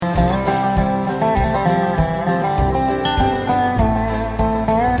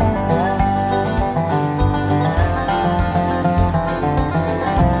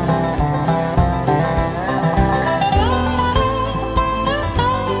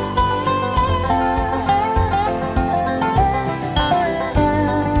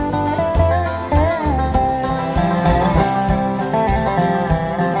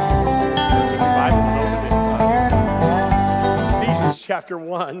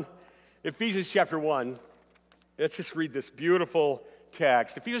Ephesians chapter 1. Let's just read this beautiful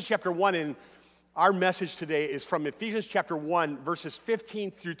text. Ephesians chapter 1, and our message today is from Ephesians chapter 1, verses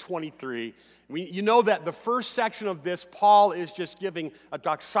 15 through 23. You know that the first section of this, Paul is just giving a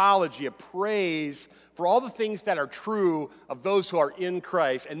doxology, a praise for all the things that are true of those who are in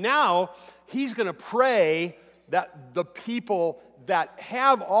Christ. And now he's going to pray that the people that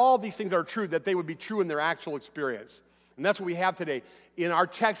have all these things that are true, that they would be true in their actual experience. And that's what we have today. In our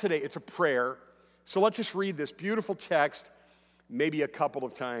text today, it's a prayer. So let's just read this beautiful text maybe a couple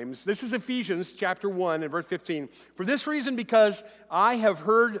of times. This is Ephesians chapter 1 and verse 15. For this reason, because I have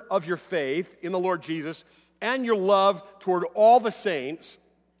heard of your faith in the Lord Jesus and your love toward all the saints,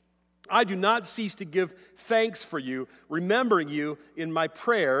 I do not cease to give thanks for you, remembering you in my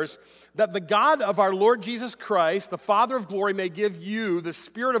prayers, that the God of our Lord Jesus Christ, the Father of glory, may give you the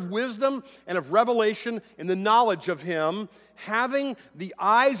spirit of wisdom and of revelation in the knowledge of him, having the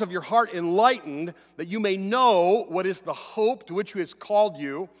eyes of your heart enlightened, that you may know what is the hope to which he has called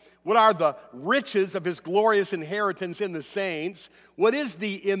you, what are the riches of his glorious inheritance in the saints, what is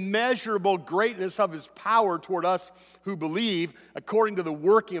the immeasurable greatness of his power toward us who believe, according to the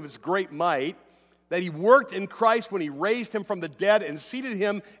working of his great might, that he worked in Christ when he raised him from the dead and seated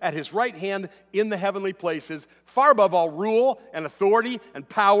him at his right hand in the heavenly places, far above all rule and authority and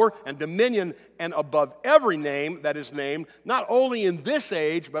power and dominion, and above every name that is named, not only in this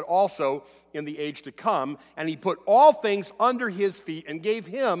age, but also in the age to come. And he put all things under his feet and gave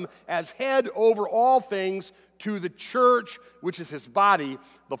him as head over all things to the church, which is his body,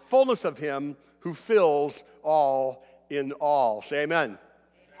 the fullness of him who fills all in all. Say amen.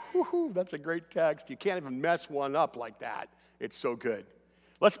 Woo-hoo, that's a great text. You can't even mess one up like that. It's so good.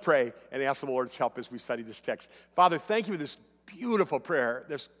 Let's pray and ask for the Lord's help as we study this text. Father, thank you for this beautiful prayer,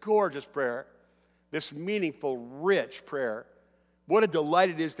 this gorgeous prayer, this meaningful, rich prayer. What a delight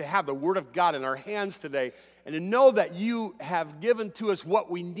it is to have the Word of God in our hands today and to know that you have given to us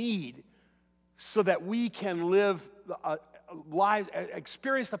what we need so that we can live lives,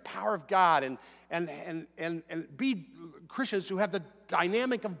 experience the power of God and be Christians who have the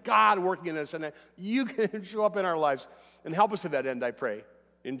dynamic of God working in us, and that you can show up in our lives and help us to that end, I pray.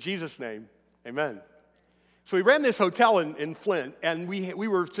 In Jesus' name, amen. So we ran this hotel in Flint, and we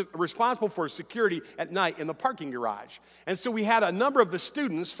were responsible for security at night in the parking garage. And so we had a number of the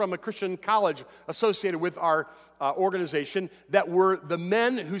students from a Christian college associated with our organization that were the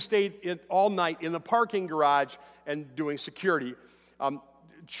men who stayed all night in the parking garage and doing security.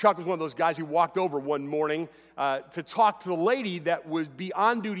 Chuck was one of those guys who walked over one morning to talk to the lady that would be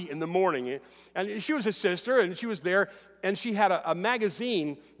on duty in the morning. And she was a sister, and she was there, and she had a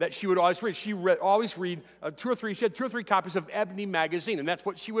magazine that she would always read. She always read she had 2 or 3 copies of Ebony magazine, and that's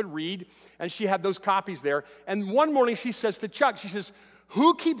what she would read, and she had those copies there. And one morning she says to Chuck, she says,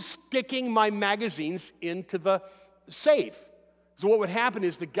 "Who keeps sticking my magazines into the safe?" So what would happen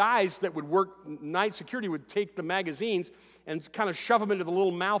is the guys that would work night security would take the magazines and kind of shove them into the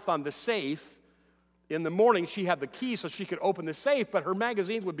little mouth on the safe. In the morning, she had the key so she could open the safe, but her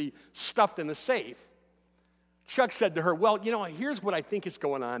magazines would be stuffed in the safe. Chuck said to her, "Well, here's what I think is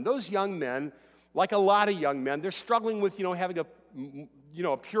going on. Those young men, like a lot of young men, they're struggling with, having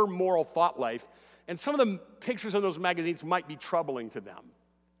a pure moral thought life, and some of the pictures in those magazines might be troubling to them."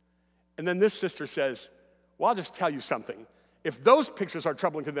 And then this sister says, "Well, I'll just tell you something. If those pictures are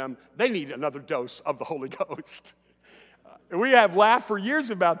troubling to them, they need another dose of the Holy Ghost." And we have laughed for years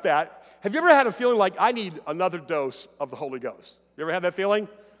about that. Have you ever had a feeling like, I need another dose of the Holy Ghost? You ever had that feeling?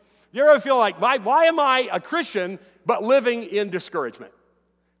 You ever feel like, why am I a Christian but living in discouragement?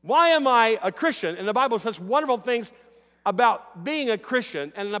 Why am I a Christian? And the Bible says wonderful things about being a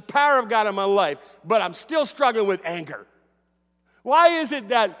Christian and the power of God in my life, but I'm still struggling with anger. Why is it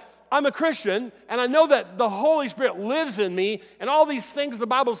that I'm a Christian, and I know that the Holy Spirit lives in me, and all these things the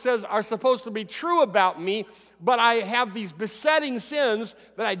Bible says are supposed to be true about me, but I have these besetting sins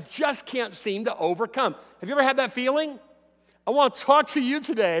that I just can't seem to overcome? Have you ever had that feeling? I want to talk to you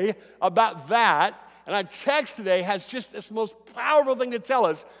today about that, and our text today has just this most powerful thing to tell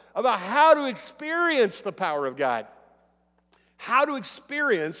us about how to experience the power of God. How to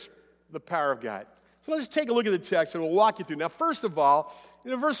experience the power of God. So let's take a look at the text, and we'll walk you through. Now, first of all,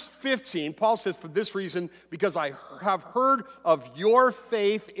 in verse 15, Paul says, "For this reason, because I have heard of your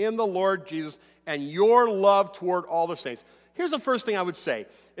faith in the Lord Jesus and your love toward all the saints." Here's the first thing I would say.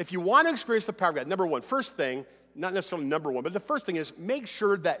 If you want to experience the power of God, number one, first thing, not necessarily number one, but the first thing is make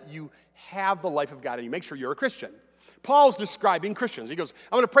sure that you have the life of God and you make sure you're a Christian. Paul's describing Christians. He goes,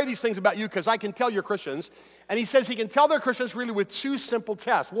 "I'm going to pray these things about you because I can tell you're Christians." And he says he can tell they're Christians really with 2 simple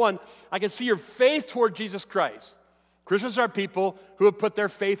tests. One, I can see your faith toward Jesus Christ. Christians are people who have put their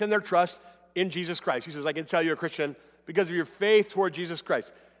faith and their trust in Jesus Christ. He says, I can tell you're a Christian because of your faith toward Jesus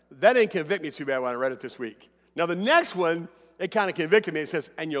Christ. That didn't convict me too bad when I read it this week. Now, the next one, it kind of convicted me. It says,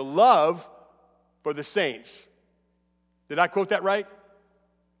 and your love for the saints. Did I quote that right?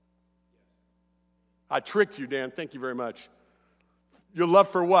 I tricked you, Dan. Thank you very much. Your love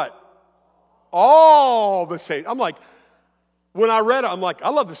for what? All the saints. I'm like, when I read it, I'm like, I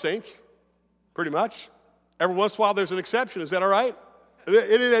love the saints, pretty much. Every once in a while, there's an exception. Is that all right?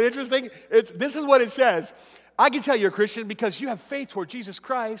 Isn't that interesting? This is what it says. I can tell you're a Christian because you have faith toward Jesus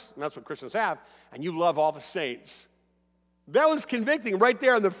Christ, and that's what Christians have, and you love all the saints. That was convicting right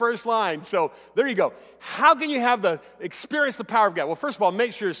there in the first line. So there you go. How can you experience the power of God? Well, first of all,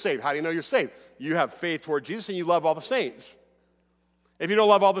 make sure you're saved. How do you know you're saved? You have faith toward Jesus, and you love all the saints. If you don't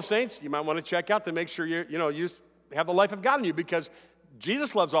love all the saints, you might want to check out to make sure you have the life of God in you, because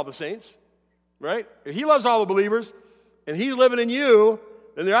Jesus loves all the saints, right? If he loves all the believers and he's living in you,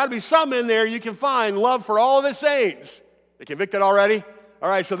 then there ought to be something in there you can find love for all the saints. They convicted already? All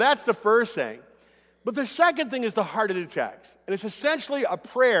right, so that's the first thing. But the second thing is the heart of the text. And it's essentially a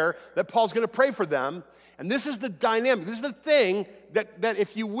prayer that Paul's going to pray for them. And this is the dynamic. This is the thing that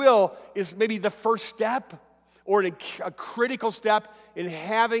if you will, is maybe the first step or a critical step in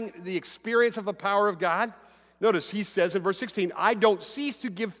having the experience of the power of God. Notice he says in verse 16, I don't cease to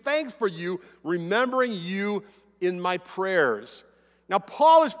give thanks for you, remembering you in my prayers. Now,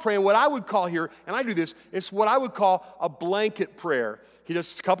 Paul is praying what I would call here, and I do this, it's what I would call a blanket prayer. He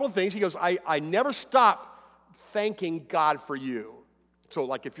does a couple of things. He goes, I never stop thanking God for you. So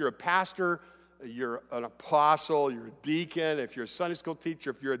like if you're a pastor, you're an apostle, you're a deacon, if you're a Sunday school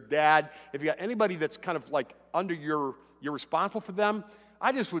teacher, if you're a dad, if you got anybody that's kind of like under you're responsible for them,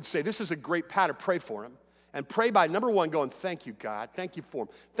 I just would say this is a great pattern. Pray for them. And pray by, number one, going, thank you, God. Thank you for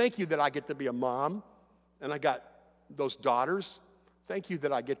them. Thank you that I get to be a mom, and I got those daughters. Thank you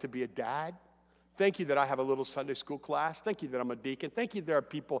that I get to be a dad. Thank you that I have a little Sunday school class. Thank you that I'm a deacon. Thank you there are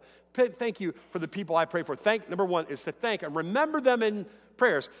people. Thank you for the people I pray for. Number one is to thank and remember them in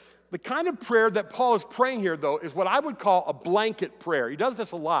prayers. The kind of prayer that Paul is praying here, though, is what I would call a blanket prayer. He does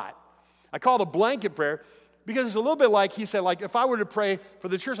this a lot. I call it a blanket prayer because it's a little bit like, he said, like if I were to pray for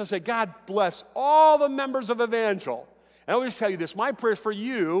the church, I'd say, God bless all the members of Evangel. And I'll just tell you this, my prayers for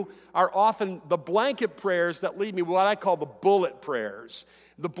you are often the blanket prayers that lead me what I call the bullet prayers.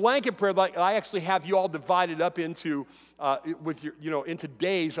 The blanket prayer, like I actually have you all divided up into into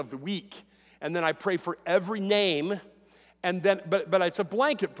days of the week. And then I pray for every name. And then, but it's a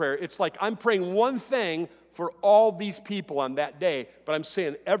blanket prayer. It's like I'm praying one thing for all these people on that day, but I'm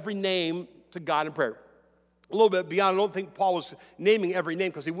saying every name to God in prayer. A little bit beyond, I don't think Paul was naming every name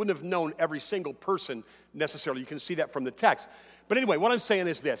because he wouldn't have known every single person necessarily. You can see that from the text. But anyway, what I'm saying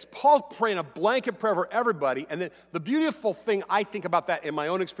is this. Paul's praying a blanket prayer for everybody, and then the beautiful thing I think about that in my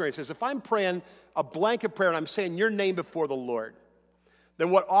own experience is if I'm praying a blanket prayer and I'm saying your name before the Lord, then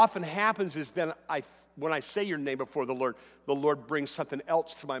what often happens is then when I say your name before the Lord brings something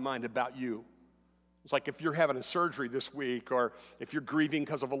else to my mind about you. It's like if you're having a surgery this week, or if you're grieving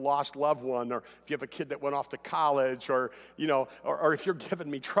because of a lost loved one, or if you have a kid that went off to college, or if you're giving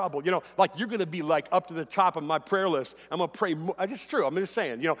me trouble, like you're going to be like up to the top of my prayer list. I'm going to pray more. It's true. I'm just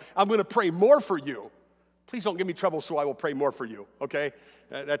saying, I'm going to pray more for you. Please don't give me trouble, so I will pray more for you. Okay,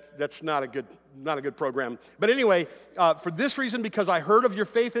 that's not a good program. But anyway, for this reason, because I heard of your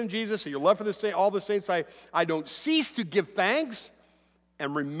faith in Jesus and your love for all the saints, I don't cease to give thanks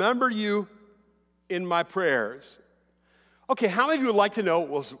and remember you in my prayers. Okay, how many of you would like to know,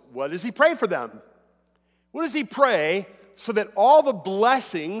 well, what does he pray for them? What does he pray so that all the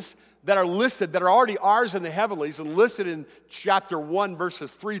blessings that are listed, that are already ours in the heavenlies and listed in chapter 1,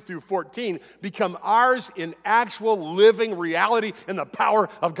 verses 3 through 14, become ours in actual living reality and the power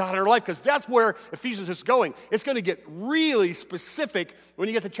of God in our life? Because that's where Ephesians is going. It's going to get really specific when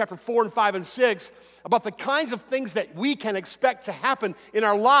you get to chapter 4 and 5 and 6 about the kinds of things that we can expect to happen in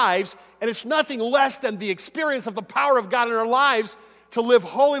our lives, and it's nothing less than the experience of the power of God in our lives to live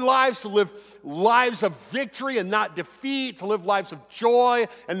holy lives, to live lives of victory and not defeat, to live lives of joy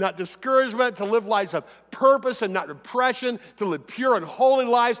and not discouragement, to live lives of purpose and not depression, to live pure and holy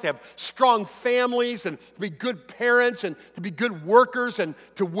lives, to have strong families and to be good parents and to be good workers and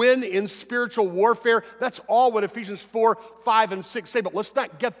to win in spiritual warfare. That's all what Ephesians 4, 5, and 6 say. But let's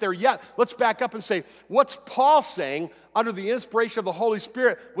not get there yet. Let's back up and say, what's Paul saying under the inspiration of the Holy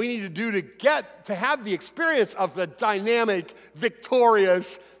Spirit we need to do to have the experience of the dynamic,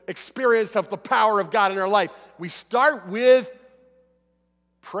 victorious experience of the power of God in our life? We start with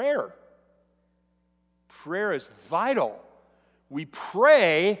prayer. Prayer is vital. We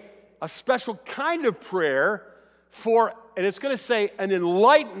pray a special kind of prayer and it's going to say an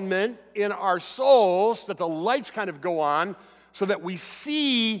enlightenment in our souls, that the lights kind of go on so that we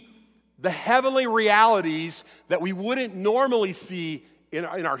see the heavenly realities that we wouldn't normally see in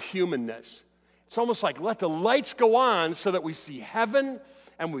our humanness. It's almost like let the lights go on so that we see heaven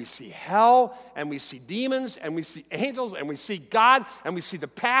and we see hell and we see demons and we see angels and we see God and we see the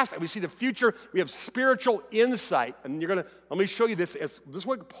past and we see the future. We have spiritual insight. And let me show you this. This is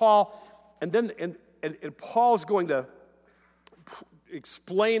what Paul, and Paul is going to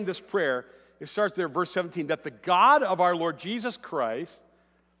explain this prayer. It starts there, verse 17, that the God of our Lord Jesus Christ,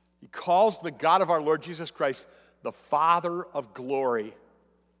 he calls the God of our Lord Jesus Christ the Father of glory.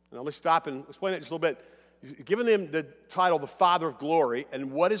 And let me stop and explain it just a little bit. He's given him the title, the Father of glory.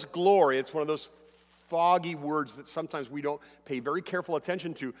 And what is glory? It's one of those foggy words that sometimes we don't pay very careful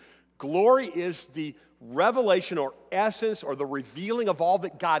attention to. Glory is the revelation or essence or the revealing of all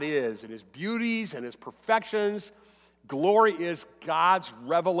that God is, and his beauties and his perfections. Glory is God's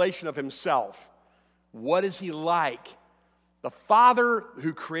revelation of himself. What is he like? The Father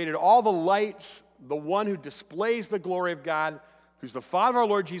who created all the lights, the one who displays the glory of God, who's the Father of our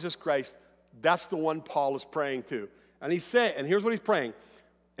Lord Jesus Christ, that's the one Paul is praying to. And and here's what he's praying,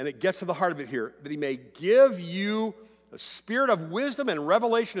 and it gets to the heart of it here, that he may give you a spirit of wisdom and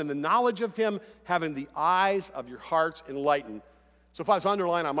revelation and the knowledge of him, having the eyes of your hearts enlightened. So if I was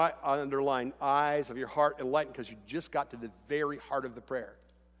underline, I might underline eyes of your heart enlightened, because you just got to the very heart of the prayer.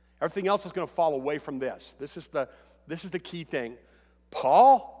 Everything else is going to fall away from this. This is the key thing.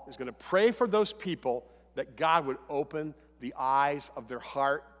 Paul is going to pray for those people that God would open the eyes of their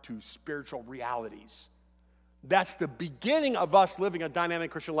heart to spiritual realities. That's the beginning of us living a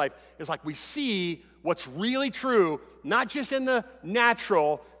dynamic Christian life. It's like we see what's really true, not just in the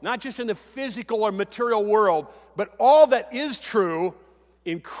natural, not just in the physical or material world, but all that is true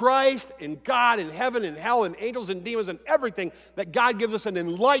in Christ, in God, in heaven, in hell, in angels and demons and everything, that God gives us an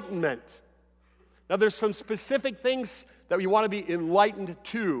enlightenment. Now, there's some specific things that we want to be enlightened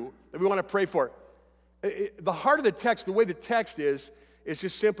to, that we want to pray for. The heart of the text, the way the text is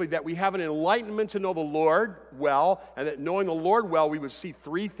just simply that we have an enlightenment to know the Lord well, and that knowing the Lord well, we would see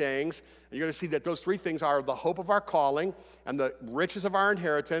three things. And you're going to see that those three things are the hope of our calling, and the riches of our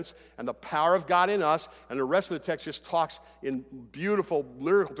inheritance, and the power of God in us. And the rest of the text just talks in beautiful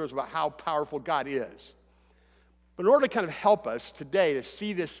lyrical terms about how powerful God is. But in order to kind of help us today to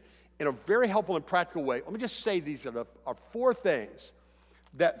see this in a very helpful and practical way, let me just say these are four things.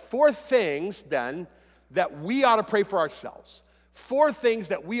 Four things, then, that we ought to pray for ourselves. Four things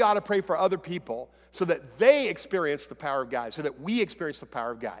that we ought to pray for other people so that they experience the power of God, so that we experience the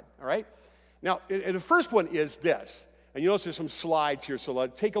power of God, all right? Now, and the first one is this, and you notice there's some slides here, so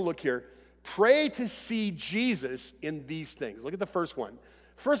let's take a look here. Pray to see Jesus in these things. Look at the first one.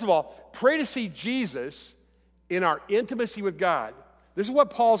 First of all, pray to see Jesus in our intimacy with God. This is what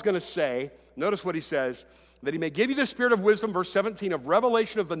Paul's going to say. Notice what he says, that he may give you the spirit of wisdom, verse 17, of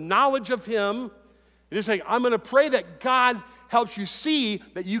revelation of the knowledge of him. It is saying, I'm going to pray that God helps you see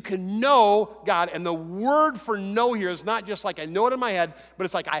that you can know God. And the word for know here is not just like I know it in my head, but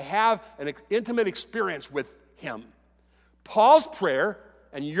it's like I have an intimate experience with him. Paul's prayer,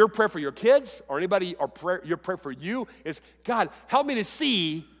 and your prayer for your kids or anybody, or your prayer for you is, God, help me to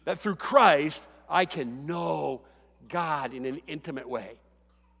see that through Christ I can know God in an intimate way.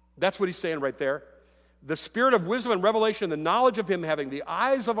 That's what he's saying right there. The spirit of wisdom and revelation and the knowledge of him, having the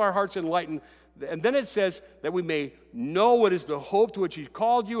eyes of our hearts enlightened. And then it says that we may know what is the hope to which he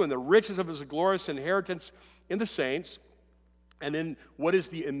called you and the riches of his glorious inheritance in the saints. And then what is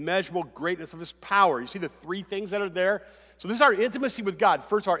the immeasurable greatness of his power. You see the three things that are there? So this is our intimacy with God.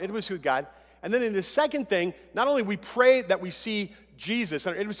 First, our intimacy with God. And then in the second thing, not only we pray that we see Jesus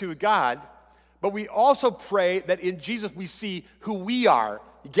and our intimacy with God, but we also pray that in Jesus we see who we are.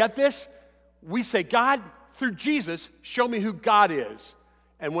 You get this? We say, God, through Jesus, show me who God is.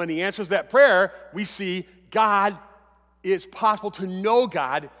 And when he answers that prayer, we see God is possible to know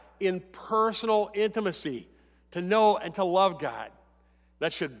God in personal intimacy, to know and to love God.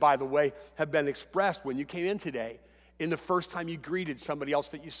 That should, by the way, have been expressed when you came in today. In the first time you greeted somebody else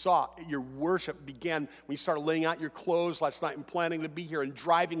that you saw, your worship began when you started laying out your clothes last night and planning to be here and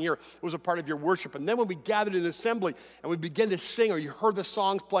driving here. It was a part of your worship. And then when we gathered in assembly and we began to sing, or you heard the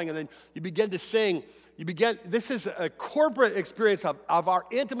songs playing and then you began to sing, this is a corporate experience of our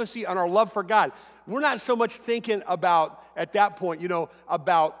intimacy and our love for God. We're not so much thinking about, at that point,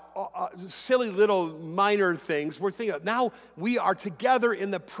 about silly little minor things. We're thinking, now we are together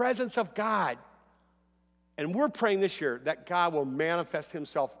in the presence of God. And we're praying this year that God will manifest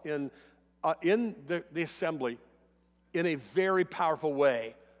himself in the assembly in a very powerful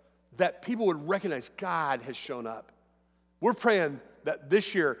way, that people would recognize God has shown up. We're praying that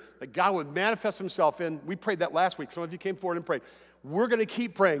this year, that God would manifest himself in, we prayed that last week. Some of you came forward and prayed. We're going to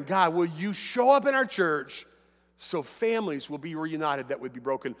keep praying. God, will you show up in our church so families will be reunited that would be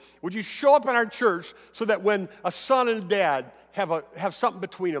broken? Would you show up in our church so that when a son and a dad have something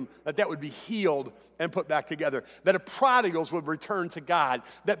between them, that would be healed and put back together, that prodigals would return to God,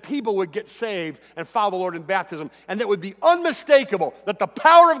 that people would get saved and follow the Lord in baptism, and that would be unmistakable that the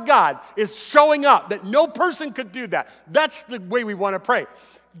power of God is showing up, that no person could do that. That's the way we want to pray.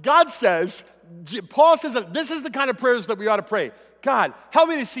 God says, Paul says that this is the kind of prayers that we ought to pray. God, help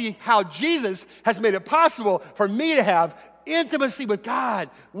me to see how Jesus has made it possible for me to have intimacy with God,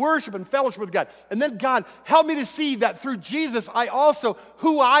 worship and fellowship with God. And then, God, help me to see that through Jesus, I also,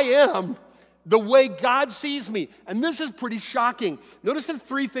 who I am, the way God sees me. And this is pretty shocking. Notice the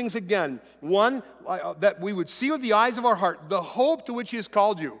three things again. One, that we would see with the eyes of our heart the hope to which he has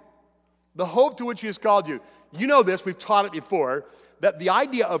called you. The hope to which he has called you. You know this, we've taught it before, that the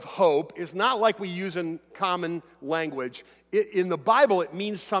idea of hope is not like we use in common language. In the Bible, it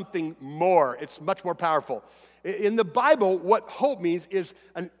means something more. It's much more powerful. In the Bible, what hope means is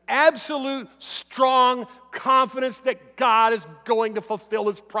an absolute, strong confidence that God is going to fulfill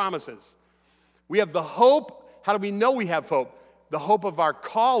his promises. We have the hope. How do we know we have hope? The hope of our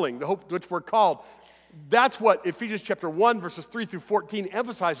calling, the hope to which we're called. That's what Ephesians chapter 1, verses 3 through 14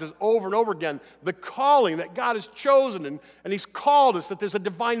 emphasizes over and over again. The calling that God has chosen and he's called us, that there's a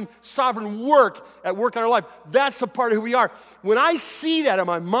divine sovereign work in our life. That's a part of who we are. When I see that in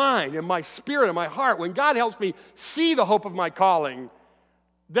my mind, in my spirit, in my heart, when God helps me see the hope of my calling,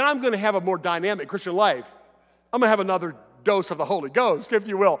 then I'm going to have a more dynamic Christian life. I'm going to have another dose of the Holy Ghost, if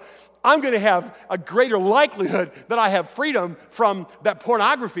you will. I'm going to have a greater likelihood that I have freedom from that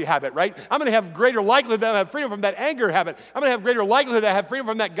pornography habit, right? I'm going to have greater likelihood that I have freedom from that anger habit. I'm going to have greater likelihood that I have freedom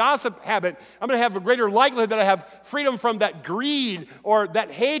from that gossip habit. I'm going to have a greater likelihood that I have freedom from that greed or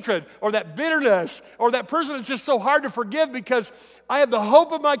that hatred or that bitterness or that person that's just so hard to forgive because I have the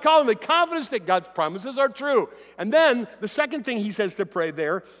hope of my calling, the confidence that God's promises are true. And then the second thing he says to pray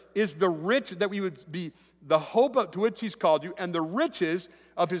there is the rich, that we would be the hope to which he's called you, and the riches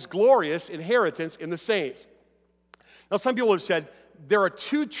of his glorious inheritance in the saints. Now, some people have said there are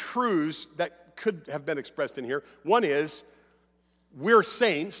two truths that could have been expressed in here. One is we're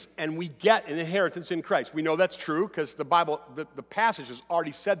saints and we get an inheritance in Christ. We know that's true because the Bible, the passage has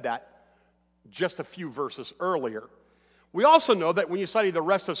already said that just a few verses earlier. We also know that when you study the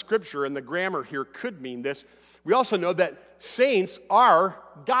rest of Scripture, and the grammar here could mean this, we also know that saints are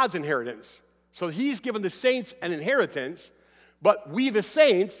God's inheritance. So he's given the saints an inheritance, but we, the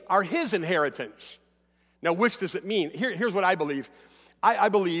saints, are his inheritance. Now, which does it mean? Here's what I believe. I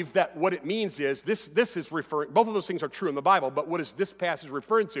believe that what it means is, this is referring, both of those things are true in the Bible, but what is this passage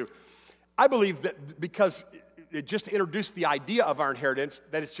referring to? I believe that because it just introduced the idea of our inheritance,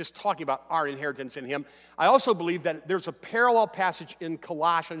 that it's just talking about our inheritance in him. I also believe that there's a parallel passage in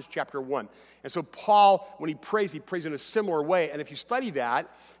Colossians chapter 1. And so Paul, when he prays in a similar way. And if you study that,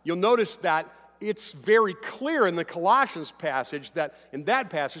 you'll notice that it's very clear in the Colossians passage that in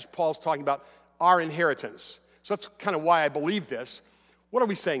that passage, Paul's talking about our inheritance. So that's kind of why I believe this. What are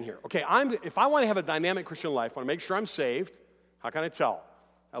we saying here? Okay, if I want to have a dynamic Christian life, I want to make sure I'm saved. How can I tell?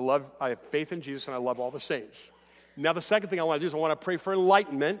 I have faith in Jesus and I love all the saints. Now, the second thing I want to do is I want to pray for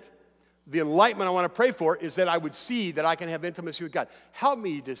enlightenment. The enlightenment I want to pray for is that I would see that I can have intimacy with God. Help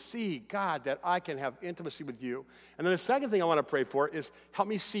me to see, God, that I can have intimacy with you. And then the second thing I want to pray for is help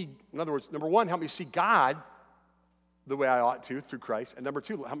me see, in other words, number one, help me see God the way I ought to through Christ. And number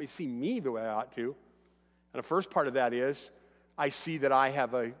two, help me see me the way I ought to. And the first part of that is I see that I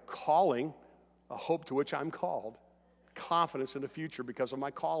have a calling, a hope to which I'm called, confidence in the future because of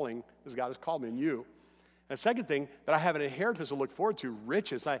my calling as God has called me in you. And the second thing, that I have an inheritance to look forward to,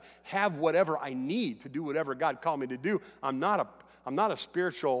 riches. I have whatever I need to do whatever God called me to do. I'm not a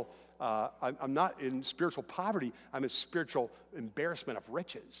spiritual, I'm not in spiritual poverty. I'm in spiritual embarrassment of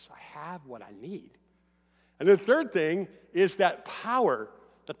riches. I have what I need. And the third thing is that power,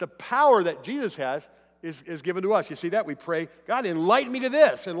 that the power that Jesus has is given to us. You see that? We pray, God, enlighten me to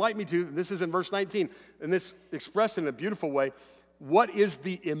this. Enlighten me to, this is in verse 19, and this expressed in a beautiful way. What is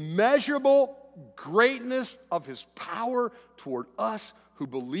the immeasurable greatness of his power toward us who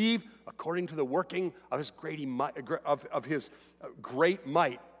believe according to the working of his great might, great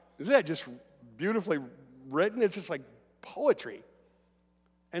might. Isn't that just beautifully written? It's just like poetry.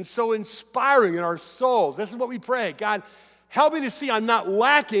 And so inspiring in our souls. This is what we pray. God, help me to see I'm not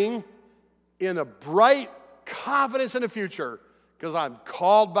lacking in a bright confidence in the future because I'm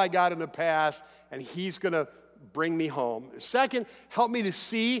called by God in the past and he's going to bring me home. Second, help me to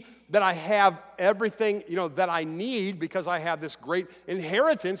see that I have everything, that I need because I have this great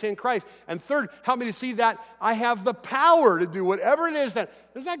inheritance in Christ. And third, help me to see that I have the power to do whatever it is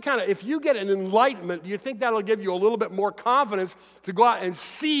if you get an enlightenment, do you think that'll give you a little bit more confidence to go out and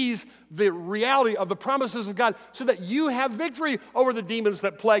seize the reality of the promises of God so that you have victory over the demons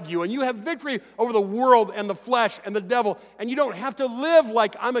that plague you, and you have victory over the world and the flesh and the devil, and you don't have to live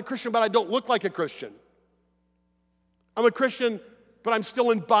like I'm a Christian, but I don't look like a Christian. I'm a Christian, but I'm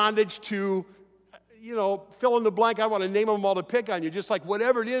still in bondage to, fill in the blank. I want to name them all to pick on you. Just like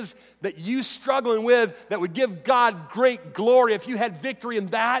whatever it is that you struggling with that would give God great glory, if you had victory in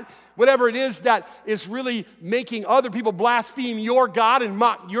that, whatever it is that is really making other people blaspheme your God and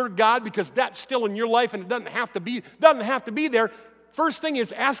mock your God because that's still in your life and it doesn't have to be there. First thing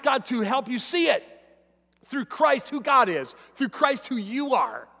is ask God to help you see it through Christ, who God is, through Christ, who you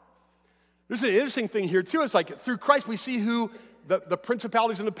are. There's an interesting thing here too. It's like through Christ we see who the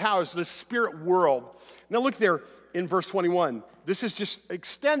principalities and the powers, the spirit world. Now look there in verse 21. This is just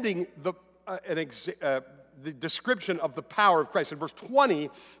extending the description of the power of Christ. In verse 20,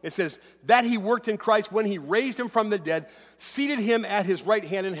 it says, that he worked in Christ when he raised him from the dead, seated him at his right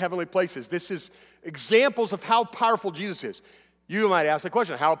hand in heavenly places. This is examples of how powerful Jesus is. You might ask the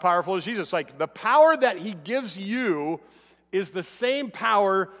question, how powerful is Jesus? Like the power that he gives you is the same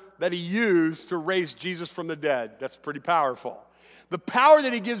power that he used to raise Jesus from the dead. That's pretty powerful. The power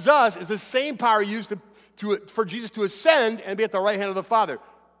that he gives us is the same power used for Jesus to ascend and be at the right hand of the Father.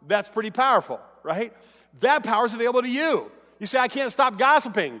 That's pretty powerful, right? That power is available to you. You say, I can't stop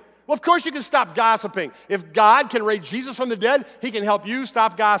gossiping. Well, of course you can stop gossiping. If God can raise Jesus from the dead, he can help you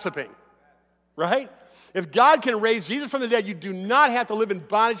stop gossiping, right? If God can raise Jesus from the dead, you do not have to live in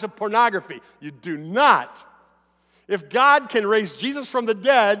bondage to pornography. You do not. If God can raise Jesus from the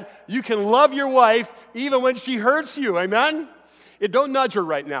dead, you can love your wife even when she hurts you. Amen? Don't nudge her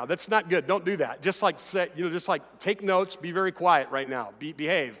right now. That's not good. Don't do that. Just like take notes. Be very quiet right now.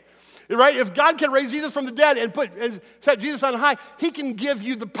 Behave. Right? If God can raise Jesus from the dead and set Jesus on high, he can give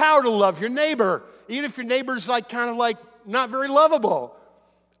you the power to love your neighbor, even if your neighbor's not very lovable.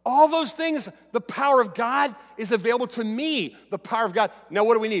 All those things, the power of God is available to me, the power of God. Now,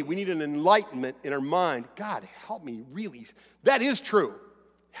 what do we need? We need an enlightenment in our mind. God, help me really. That is true.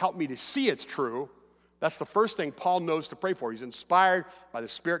 Help me to see it's true. That's the first thing Paul knows to pray for. He's inspired by the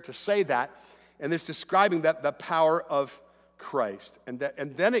Spirit to say that, and it's describing the power of Christ. And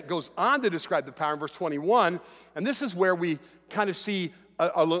then it goes on to describe the power in verse 21, and this is where we kind of see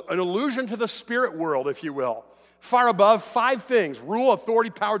an allusion to the spirit world, if you will. Far above, 5 things: rule,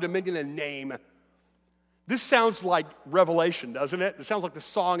 authority, power, dominion, and name. This sounds like Revelation, doesn't it? It sounds like the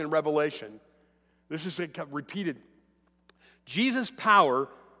song in Revelation. This is repeated. Jesus' power,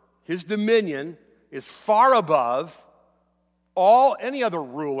 his dominion, is far above any other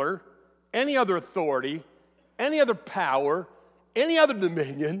ruler, any other authority, any other power, any other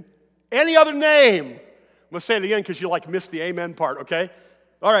dominion, any other name. I'm going to say it again because you missed the amen part, okay?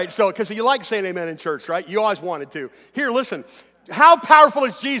 All right, so because you like saying amen in church, right? You always wanted to. Here, listen. How powerful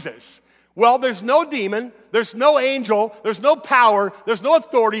is Jesus? Well, there's no demon, there's no angel, there's no power, there's no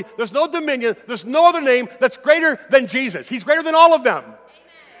authority, there's no dominion, there's no other name that's greater than Jesus. He's greater than all of them. Amen.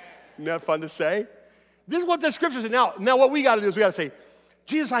 Isn't that fun to say? This is what the scripture says. Now what we got to do is we got to say,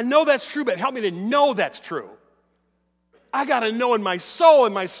 Jesus, I know that's true, but help me to know that's true. I got to know in my soul,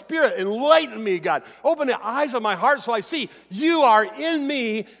 in my spirit, enlighten me, God. Open the eyes of my heart so I see you are in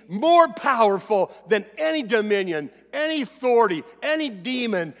me more powerful than any dominion, any authority, any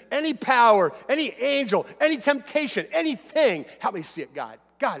demon, any power, any angel, any temptation, anything. Help me see it, God.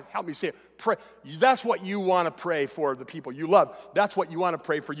 God, help me see it. Pray. That's what you want to pray for the people you love. That's what you want to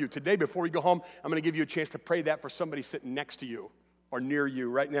pray for you. Today, before we go home, I'm going to give you a chance to pray that for somebody sitting next to you or near you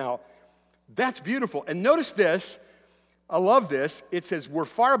right now. That's beautiful. And notice this. I love this. It says, we're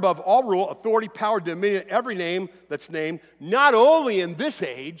far above all rule, authority, power, dominion, every name that's named, not only in this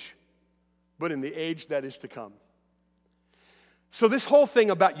age, but in the age that is to come. So this whole thing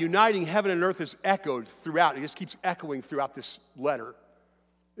about uniting heaven and earth is echoed throughout. It just keeps echoing throughout this letter.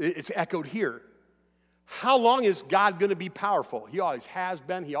 It's echoed here. How long is God going to be powerful? He always has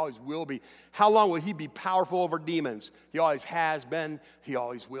been. He always will be. How long will he be powerful over demons? He always has been. He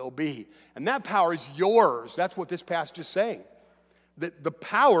always will be. And that power is yours. That's what this passage is saying. The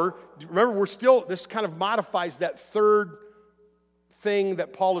power, remember, this kind of modifies that third thing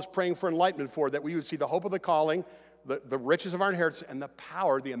that Paul is praying for enlightenment for, that we would see the hope of the calling, the riches of our inheritance, and the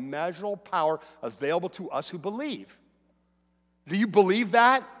power, the immeasurable power available to us who believe. Do you believe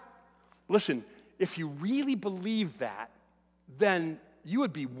that? Listen, if you really believe that, then you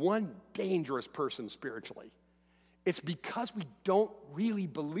would be one dangerous person spiritually. It's because we don't really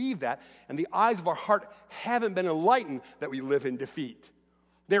believe that, and the eyes of our heart haven't been enlightened, that we live in defeat.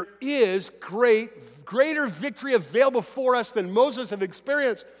 There is greater victory available for us than Moses have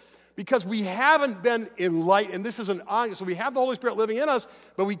experienced, because we haven't been enlightened. And this is so we have the Holy Spirit living in us,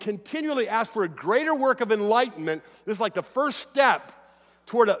 but we continually ask for a greater work of enlightenment. This is like the first step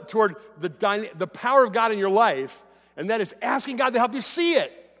toward the power of God in your life, and that is asking God to help you see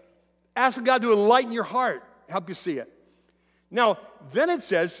it. Asking God to enlighten your heart, help you see it. Now, then it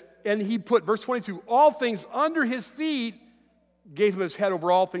says, and he put, verse 22, all things under his feet, gave him his head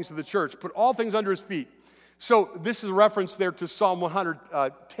over all things to the church. Put all things under his feet. So this is a reference there to Psalm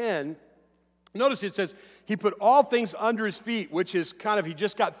 110. Notice it says, he put all things under his feet, which is kind of, he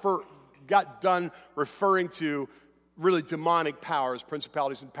just got done referring to really demonic powers,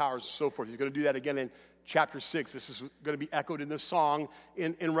 principalities and powers, and so forth. He's going to do that again in chapter 6. This is going to be echoed in this song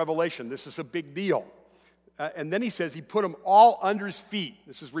in Revelation. This is a big deal. And then he says he put them all under his feet.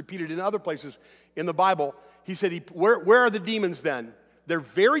 This is repeated in other places in the Bible. He said, where are the demons then? They're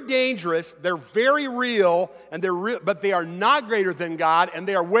very dangerous, they're very real, and but they are not greater than God, and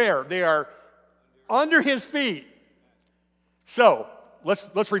they are where? They are under his feet. So,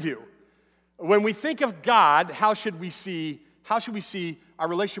 let's review. When we think of God, how should we see our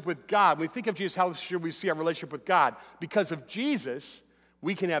relationship with God? When we think of Jesus, how should we see our relationship with God? Because of Jesus,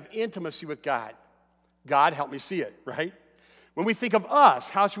 we can have intimacy with God. God, help me see it, right? When we think of us,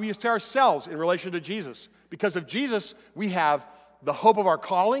 how should we see ourselves in relation to Jesus? Because of Jesus, we have the hope of our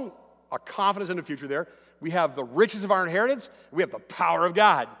calling, our confidence in the future there. We have the riches of our inheritance. We have the power of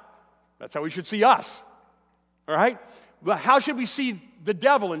God. That's how we should see us, all right? But how should we see the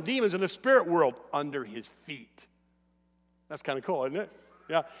devil and demons in the spirit world? Under his feet. That's kind of cool, isn't it?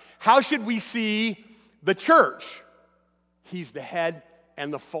 Yeah. How should we see the church? He's the head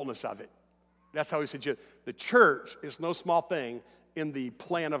and the fullness of it. That's how we see the church is no small thing in the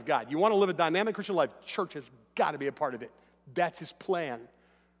plan of God. You want to live a dynamic Christian life, church has got to be a part of it. That's his plan.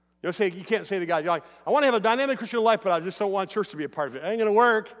 You can't say to God, you're like, I want to have a dynamic Christian life, but I just don't want church to be a part of it. It ain't going to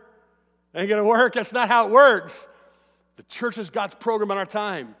work. It ain't going to work. That's not how it works. The church is God's program on our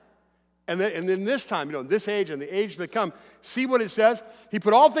time. And in this time, in this age and the age to come, see what it says? He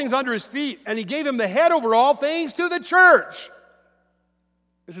put all things under his feet, and he gave him the head over all things to the church.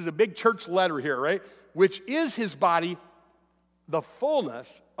 This is a big church letter here, right? Which is his body, the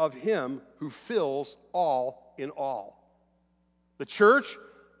fullness of him who fills all in all. The church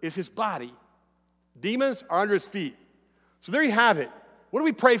is his body. Demons are under his feet. So there you have it. What do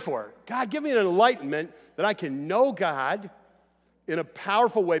we pray for? God, give me an enlightenment that I can know God in a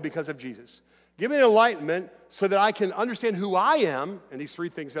powerful way because of Jesus. Give me an enlightenment so that I can understand who I am, and these three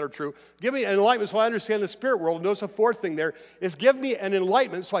things that are true. Give me an enlightenment so I understand the spirit world. Notice the fourth thing there is give me an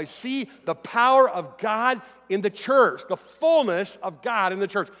enlightenment so I see the power of God in the church, the fullness of God in the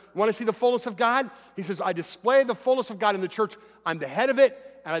church. You want to see the fullness of God? He says, I display the fullness of God in the church. I'm the head of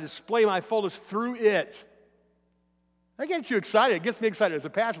it, and I display my fullness through it. That gets you excited. It gets me excited as a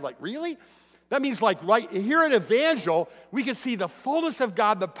pastor. Like, really? That means like right here in Evangel, we can see the fullness of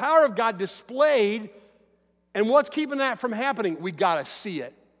God, the power of God displayed. And what's keeping that from happening? We got to see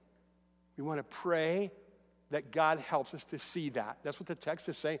it. We want to pray that God helps us to see that. That's what the text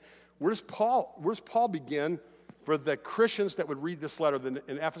is saying. Where's Paul begin for the Christians that would read this letter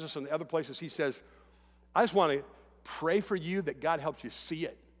in Ephesus and the other places? He says, I just want to pray for you that God helps you see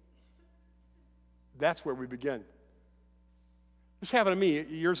it. That's where we begin. This happened to me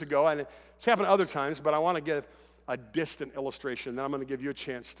years ago, and it's happened other times, but I want to give a distant illustration. Then I'm going to give you a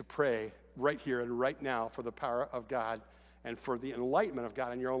chance to pray right here and right now for the power of God and for the enlightenment of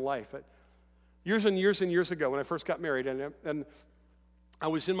God in your own life. But years and years and years ago, when I first got married, and I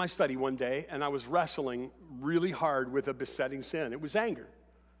was in my study one day, and I was wrestling really hard with a besetting sin. It was anger.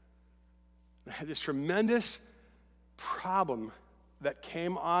 I had this tremendous problem that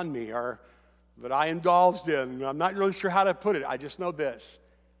came on me, or that I indulged in. I'm not really sure how to put it. I just know this.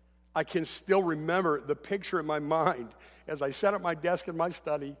 I can still remember the picture in my mind as I sat at my desk in my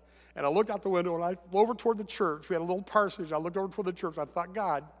study, and I looked out the window, and I looked over toward the church. We had a little parsonage. I looked over toward the church. I thought,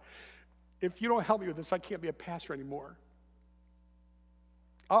 God, if you don't help me with this, I can't be a pastor anymore.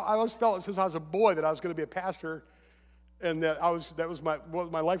 I always felt since I was a boy that I was going to be a pastor, and that was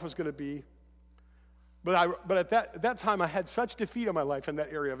what my life was going to be. But at that time, I had such defeat in my life in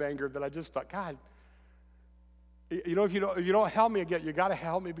that area of anger that I just thought, God, if you don't help me again, you got to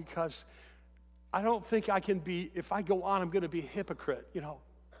help me, because I don't think I can be. If I go on, I'm going to be a hypocrite.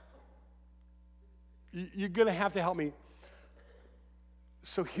 You're going to have to help me.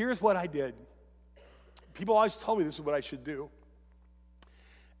 So here's what I did. People always told me this is what I should do.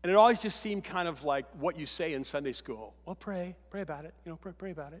 And it always just seemed kind of like what you say in Sunday school. Well, pray about it.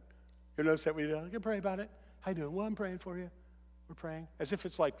 Pray about it. You notice that we do? You pray about it. How you doing? Well, I'm praying for you. We're praying. As if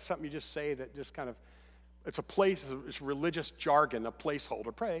it's like something you just say that just kind of, it's a place, it's religious jargon, a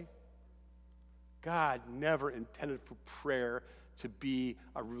placeholder. Pray. God never intended for prayer to be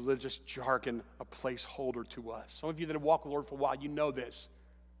a religious jargon, a placeholder to us. Some of you that have walked with the Lord for a while, you know this.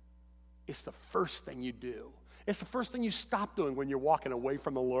 It's the first thing you do. It's the first thing you stop doing when you're walking away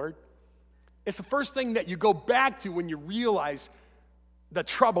from the Lord. It's the first thing that you go back to when you realize the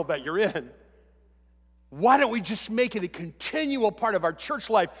trouble that you're in. Why don't we just make it a continual part of our church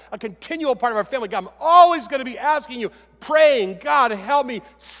life, a continual part of our family? God, I'm always going to be asking you, praying, God, help me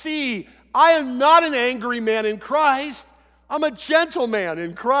see. I am not an angry man in Christ. I'm a gentle man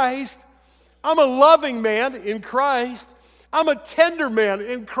in Christ. I'm a loving man in Christ. I'm a tender man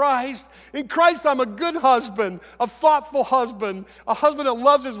in Christ. In Christ, I'm a good husband, a thoughtful husband, a husband that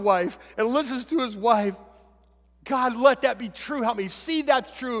loves his wife and listens to his wife. God, let that be true. Help me see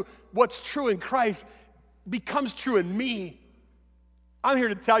that's true. What's true in Christ becomes true in me. I'm here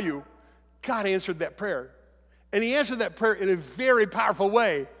to tell you, God answered that prayer. And he answered that prayer in a very powerful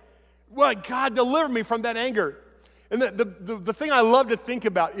way. Well, God, deliver me from that anger. And the thing I love to think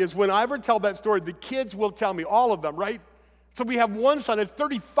about is when I ever tell that story, the kids will tell me, all of them, right? So we have one son that's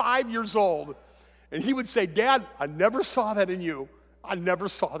 35 years old, and he would say, Dad, I never saw that in you. I never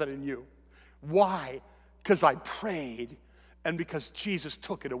saw that in you. Why? Because I prayed, and because Jesus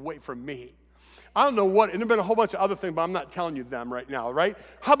took it away from me. I don't know what, and there have been a whole bunch of other things, but I'm not telling you them right now, right?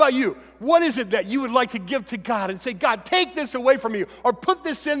 How about you? What is it that you would like to give to God and say, God, take this away from me, or put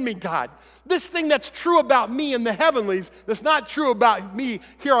this in me, God? This thing that's true about me in the heavenlies, that's not true about me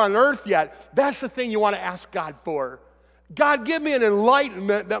here on earth yet, that's the thing you want to ask God for. God, give me an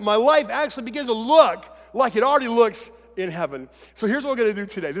enlightenment that my life actually begins to look like it already looks in heaven. So here's what we're going to do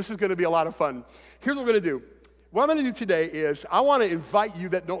today. This is going to be a lot of fun. Here's what we're going to do. What I'm going to do today is I want to invite you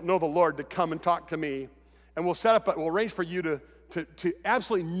that don't know the Lord to come and talk to me, and we'll arrange for you to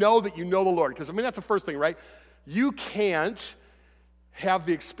absolutely know that you know the Lord. Because, that's the first thing, right? You can't have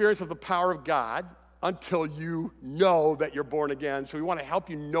the experience of the power of God until you know that you're born again. So we want to help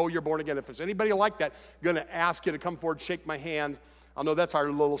you know you're born again. If there's anybody like that, I'm going to ask you to come forward, shake my hand. I'll know that's our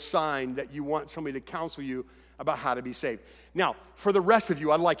little sign that you want somebody to counsel you about how to be saved. Now, for the rest of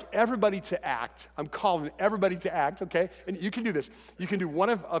you, I'd like everybody to act. I'm calling everybody to act, okay? And you can do this. You can do one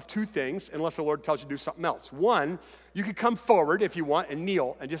of two things, unless the Lord tells you to do something else. One, you could come forward if you want and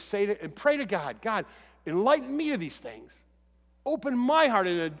kneel and just say and pray to God. God, enlighten me to these things. Open my heart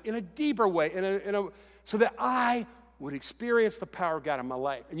in a deeper way, so that I would experience the power of God in my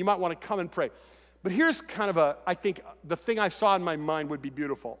life. And you might want to come and pray. But here's kind of I think the thing I saw in my mind would be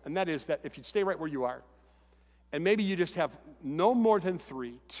beautiful, and that is that if you stay right where you are, and maybe you just have no more than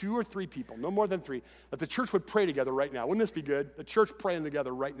 2 or 3 people, no more than 3, that the church would pray together right now. Wouldn't this be good? The church praying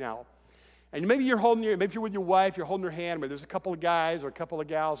together right now. And maybe you're maybe you're with your wife, you're holding her hand, maybe there's a couple of guys or a couple of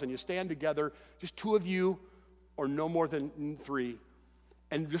gals, and you stand together, just 2 of you, or no more than 3.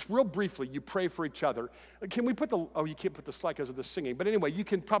 And just real briefly, you pray for each other. Can we put you can't put the slide because of the singing, but anyway, you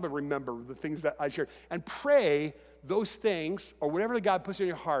can probably remember the things that I shared. And pray those things, or whatever God puts in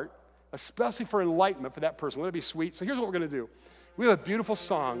your heart, especially for enlightenment for that person. Wouldn't it be sweet? So here's what we're going to do. We have a beautiful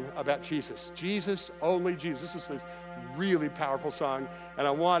song about Jesus. Jesus, only Jesus. This is a really powerful song, and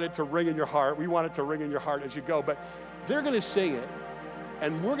I want it to ring in your heart. We want it to ring in your heart as you go, but they're going to sing it.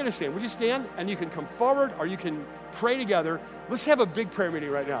 And we're going to stand. Would you stand? And you can come forward or you can pray together. Let's have a big prayer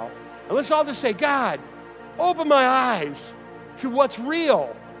meeting right now. And let's all just say, God, open my eyes to what's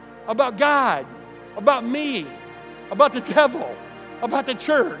real about God, about me, about the devil, about the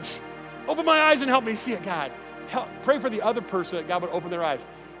church. Open my eyes and help me see it, God. Pray for the other person that God would open their eyes.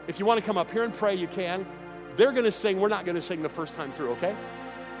 If you want to come up here and pray, you can. They're going to sing. We're not going to sing the first time through, okay?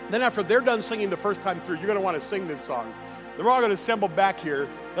 Then after they're done singing the first time through, you're going to want to sing this song. Then we're all going to assemble back here.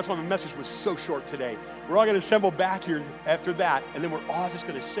 That's why my message was so short today. We're all going to assemble back here after that, and then we're all just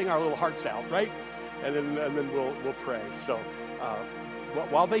going to sing our little hearts out, right? And then we'll pray. So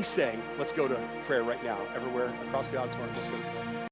while they sing, let's go to prayer right now. Everywhere across the auditorium, let's go.